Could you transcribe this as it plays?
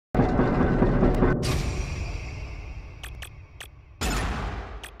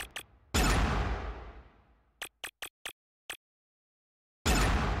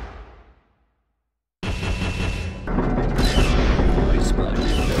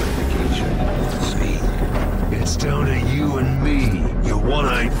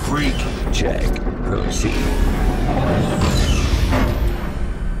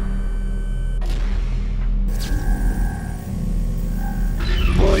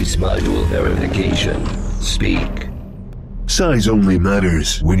Voice module verification. Speak. Size only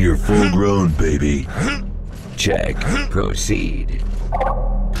matters when you're full grown, baby. Check. Proceed.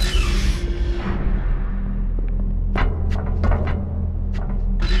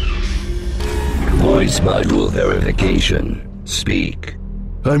 Voice module verification. Speak.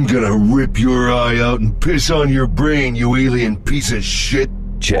 I'm gonna rip your eye out and piss on your brain, you alien piece of shit.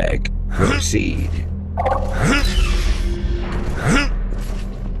 Check. Proceed.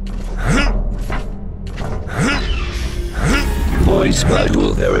 Voice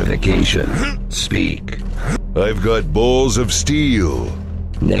module verification. Speak. I've got balls of steel.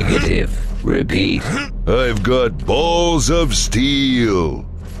 Negative. Repeat. I've got balls of steel.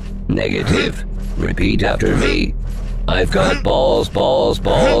 Negative. Repeat after me. I've got balls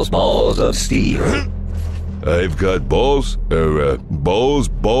of steel. I've got balls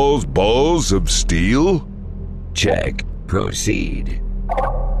of steel? Check. Proceed.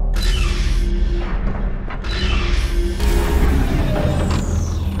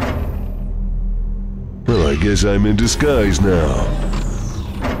 Well, I guess I'm in disguise now.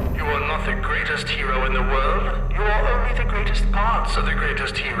 You are not the greatest hero in the world. You are only the greatest parts of the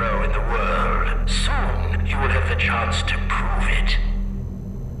greatest hero in the world. Soon, you will have the chance to prove it.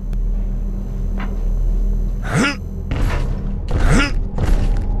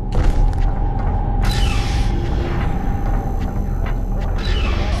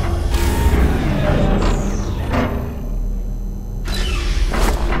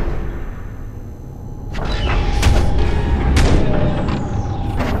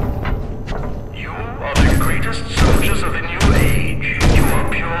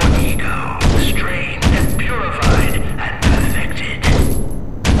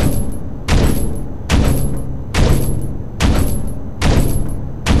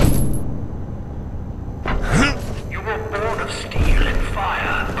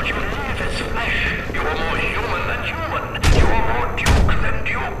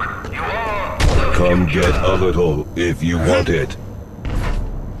 Come get a little if you want it.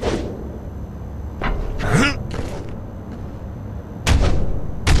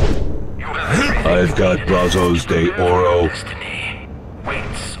 I've got Brazos de Oro. Destiny,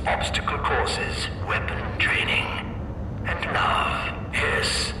 weights, obstacle courses, weapon training, and love.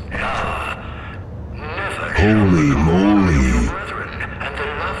 Yes, love. Never Holy moly. brethren, and the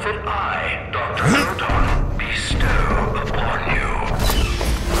love that I, Dr. Proton, bestow upon you.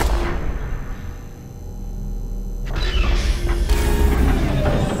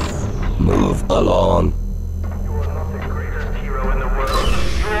 Move along. You are not the greatest hero in the world.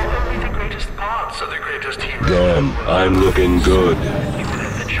 You are only the greatest parts of the greatest hero. Damn, I'm looking good. You will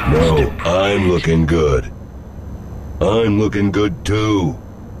have the chance No, to prove I'm it. looking good. I'm looking good too.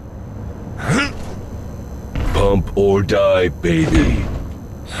 Pump or die, baby.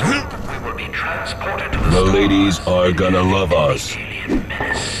 Soon we will be transported to the The stars. ladies are gonna love us. Alien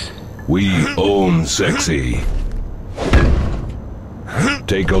menace. We own sexy.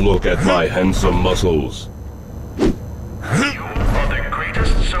 Take a look at my handsome muscles. You are the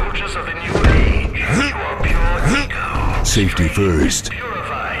greatest soldiers of the new age. You are pure ego. Safety first.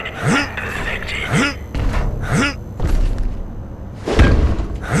 Purified and perfected.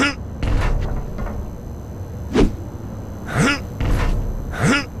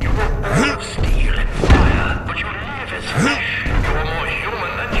 You were born of steel and fire, but you live as flesh. You are more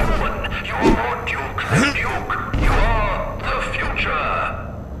human than human. You are more Duke than Duke. You are the future.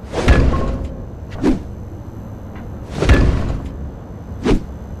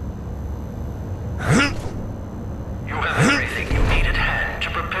 You have everything you need at hand to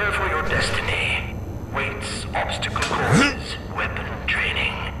prepare for your destiny. Weights, obstacle courses, weapon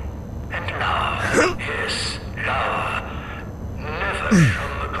training, and love. Yes, love. Never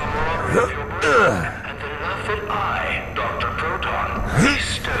shun the camaraderie of your brethren, and the love that I, Dr. Proton,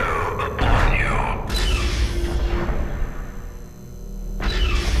 bestow upon you.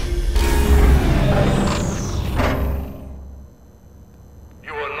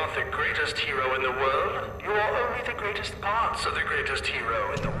 You are not the greatest hero in the world. You are only the greatest parts of the greatest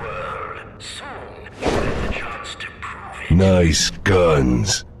hero in the world. Soon, you will have the chance to prove it. Nice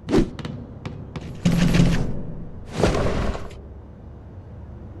guns.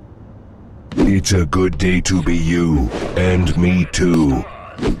 It's a good day to be you, and me too.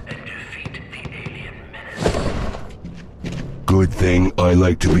 And defeat the alien menace. Good thing I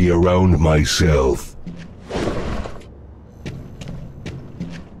like to be around myself.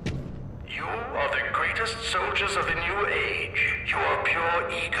 You are the greatest soldiers of the new age. You are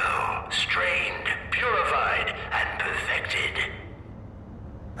pure ego, strained, purified, and perfected.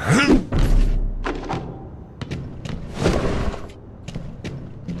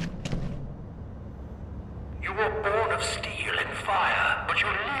 were born of steel and fire, but you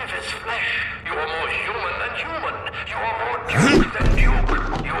live as flesh. You are more human than human. You are more Duke than Duke.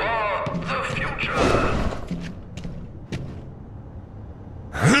 You are the future.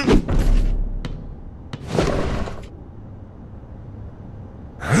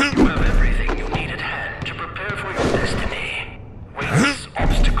 You have everything you need at hand to prepare for your destiny. Weights,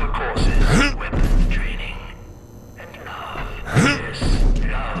 obstacle courses, weapon training, and love. Yes,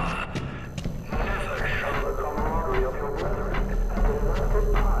 love. Never shall the camaraderie of your brethren and the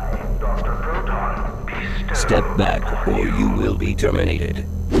love that I, Dr. Proton, bestow. Step back or you will be terminated.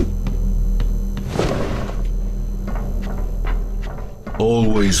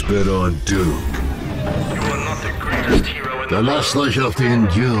 Always bet on Duke. You are not the greatest hero in the Verlasst world. euch auf den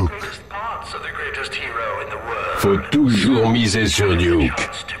Duke. Greatest parts of the greatest hero in the world. Faut toujours miser sur Duke.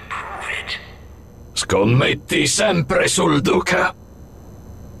 Chance to prove it. Scommetti sempre sul Duca.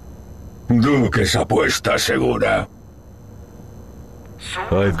 Duke es apuesta segura.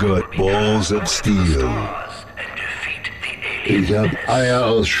 I've got balls of steel. And defeat the alien. Ich hab Eier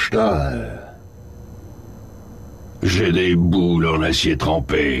aus Stahl. J'ai des boules en acier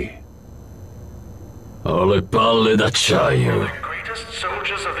trempé. Ho le palle d'acciaio. The greatest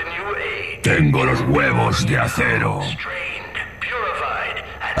soldiers of the new age. Tengo los huevos de acero. Trained, purified,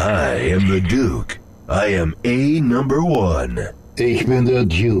 and I am the Duke. I am A#1. Ich bin der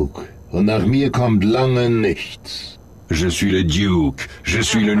Duke und nach mir kommt lange nichts. Je suis le Duke. Je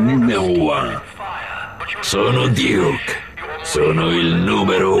suis le numéro 1. fire. But you Sono Duke. Sono il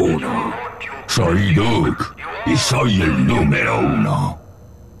numero 1. Soy Duke. Y soy el número 1.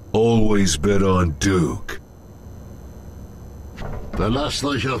 Always bet on Duke. Verlasst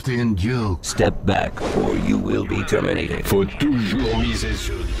euch auf den Duke. Step back or you will be terminated. Faut toujours miser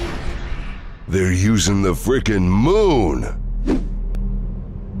sur Duke. They're using the frickin' moon.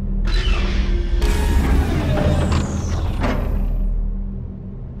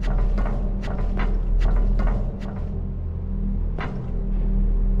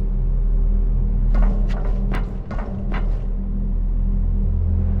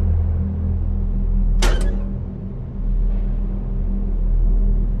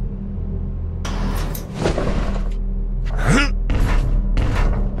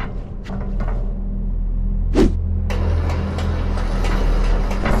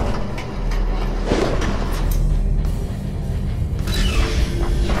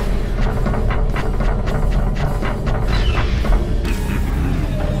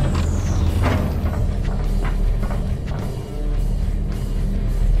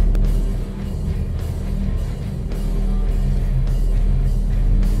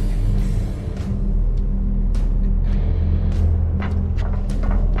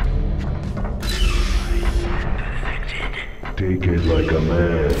 Take it like a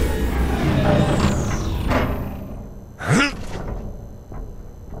man.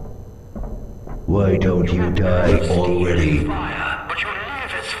 Why don't you die already? fire. But you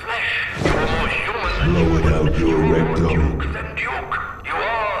live as flesh. You are more human than Blow it out your rectum. Duke than Duke. You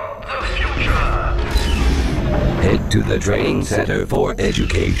are the future. Head to the training center for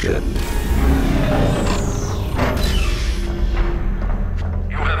education.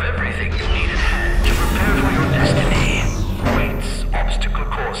 You have everything you need at hand to prepare for your destiny. Weights, obstacle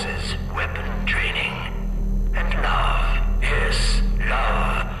courses, weapon training, and love. Yes,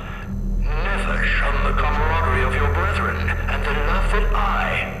 love. Never shun the camaraderie of your brethren and the love that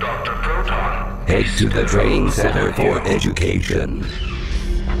I, Dr. Proton, Head to the training center for education.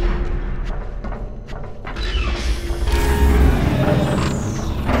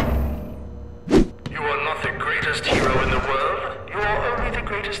 You are not the greatest hero in the world. You are only the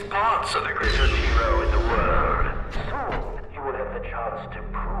greatest parts of the greatest hero in the world. Soon, you will have the chance to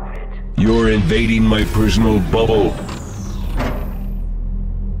prove it. You're invading my personal bubble.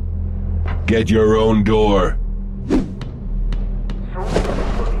 Get your own door.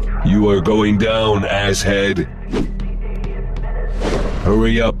 You are going down, asshead.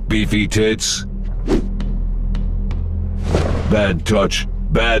 Hurry up, beefy tits. Bad touch.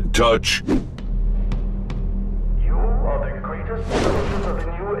 Bad touch. You are the greatest soldiers of the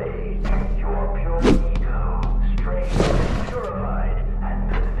new age. You are pure ego, strange, purified, and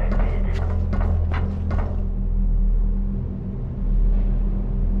perfected.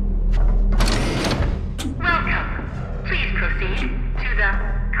 Welcome. Please proceed to the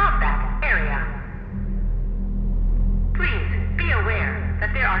combat area. Please be aware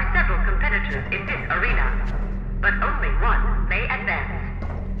that there are several competitors in this arena, but only one may advance.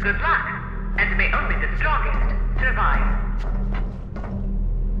 Good luck, and may only the strongest survive.